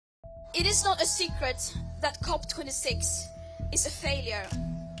It is not a secret that COP26 is a failure.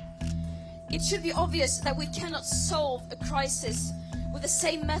 It should be obvious that we cannot solve a crisis with the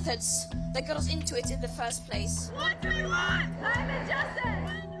same methods that got us into it in the first place. What do we want? Climate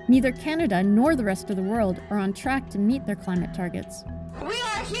justice! Neither Canada nor the rest of the world are on track to meet their climate targets. We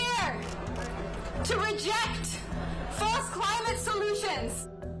are here to reject false climate solutions.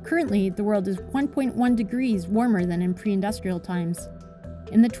 Currently, the world is 1.1 degrees warmer than in pre-industrial times.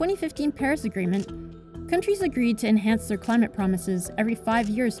 In the 2015 Paris Agreement, countries agreed to enhance their climate promises every 5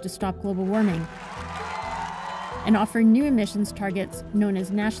 years to stop global warming and offer new emissions targets known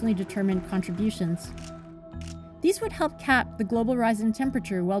as nationally determined contributions. These would help cap the global rise in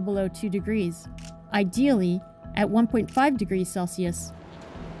temperature well below 2 degrees, ideally at 1.5 degrees Celsius.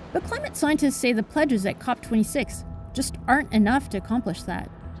 But climate scientists say the pledges at COP26 just aren't enough to accomplish that.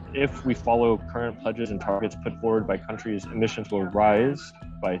 If we follow current pledges and targets put forward by countries, emissions will rise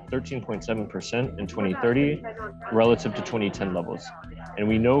by 13.7% in 2030 relative to 2010 levels. And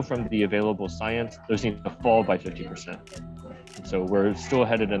we know from the available science, those need to fall by 50%. So we're still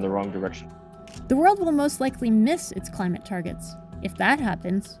headed in the wrong direction. The world will most likely miss its climate targets. If that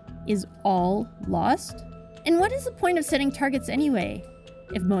happens, is all lost? And what is the point of setting targets anyway,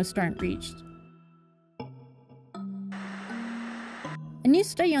 if most aren't reached? A new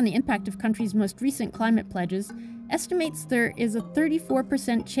study on the impact of countries' most recent climate pledges estimates there is a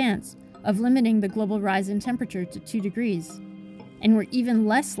 34% chance of limiting the global rise in temperature to 2 degrees. And we're even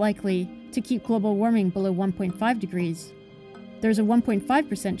less likely to keep global warming below 1.5 degrees. There's a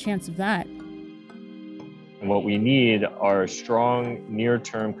 1.5% chance of that. And what we need are strong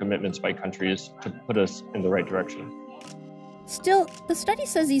near-term commitments by countries to put us in the right direction. Still, the study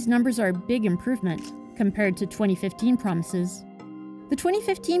says these numbers are a big improvement compared to 2015 promises. The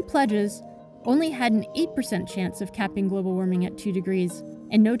 2015 pledges only had an 8% chance of capping global warming at 2 degrees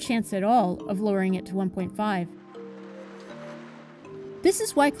and no chance at all of lowering it to 1.5. This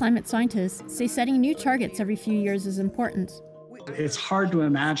is why climate scientists say setting new targets every few years is important. It's hard to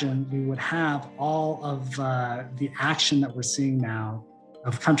imagine we would have all of the action that we're seeing now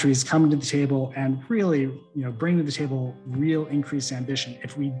of countries coming to the table and really, bring to the table real increased ambition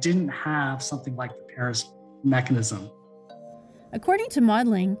if we didn't have something like the Paris mechanism. According to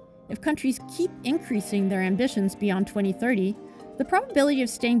modeling, if countries keep increasing their ambitions beyond 2030, the probability of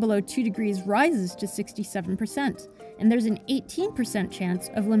staying below 2 degrees rises to 67%, and there's an 18% chance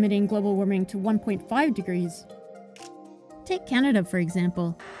of limiting global warming to 1.5 degrees. Take Canada, for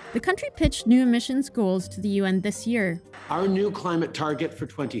example. The country pitched new emissions goals to the UN this year. Our new climate target for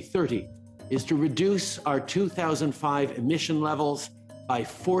 2030 is to reduce our 2005 emission levels by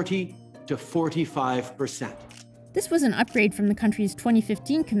 40 to 45%. This was an upgrade from the country's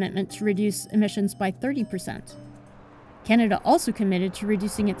 2015 commitment to reduce emissions by 30%. Canada also committed to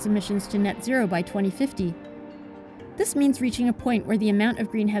reducing its emissions to net zero by 2050. This means reaching a point where the amount of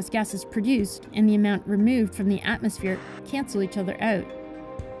greenhouse gases produced and the amount removed from the atmosphere cancel each other out.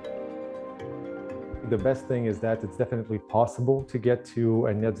 The best thing is that it's definitely possible to get to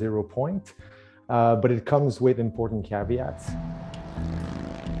a net zero point, but it comes with important caveats.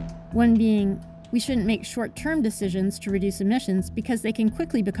 One being, we shouldn't make short-term decisions to reduce emissions because they can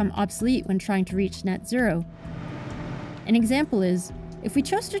quickly become obsolete when trying to reach net zero. An example is, if we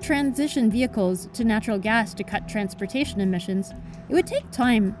chose to transition vehicles to natural gas to cut transportation emissions, it would take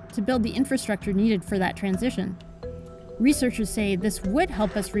time to build the infrastructure needed for that transition. Researchers say this would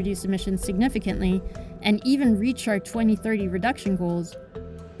help us reduce emissions significantly and even reach our 2030 reduction goals,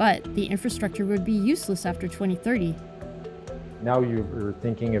 but the infrastructure would be useless after 2030. Now you're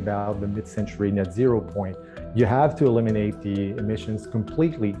thinking about the mid-century net zero point. You have to eliminate the emissions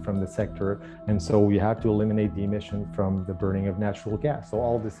completely from the sector, and so you have to eliminate the emission from the burning of natural gas. So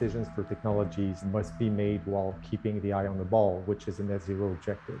all decisions for technologies must be made while keeping the eye on the ball, which is a net zero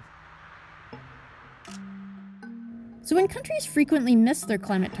objective. So when countries frequently miss their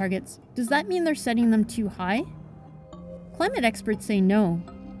climate targets, does that mean they're setting them too high? Climate experts say no.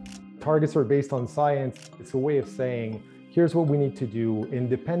 Targets are based on science. It's a way of saying, here's what we need to do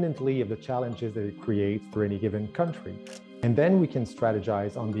independently of the challenges that it creates for any given country. And then we can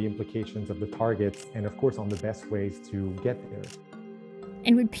strategize on the implications of the targets and, of course, on the best ways to get there.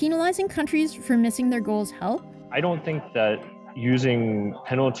 And would penalizing countries for missing their goals help? I don't think that using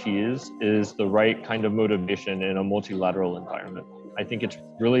penalties is the right kind of motivation in a multilateral environment. I think it's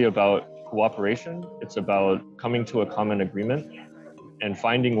really about cooperation. It's about coming to a common agreement and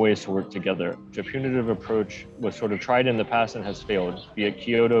finding ways to work together. The punitive approach was sort of tried in the past and has failed, be it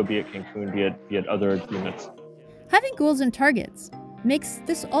Kyoto, be it Cancun, be it other agreements. Having goals and targets makes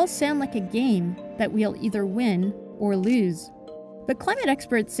this all sound like a game that we'll either win or lose. But climate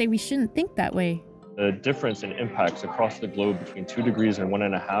experts say we shouldn't think that way. The difference in impacts across the globe between 2 degrees and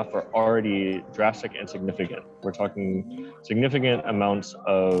 1.5 are already drastic and significant. We're talking significant amounts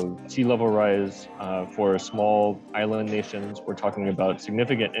of sea level rise for small island nations. We're talking about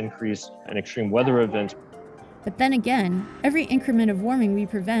significant increase in extreme weather events. But then again, every increment of warming we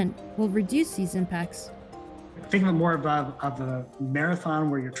prevent will reduce these impacts. Think of it more of a marathon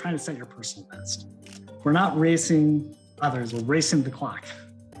where you're trying to set your personal best. We're not racing others, we're racing the clock,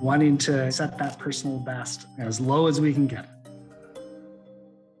 wanting to set that personal best as low as we can get it.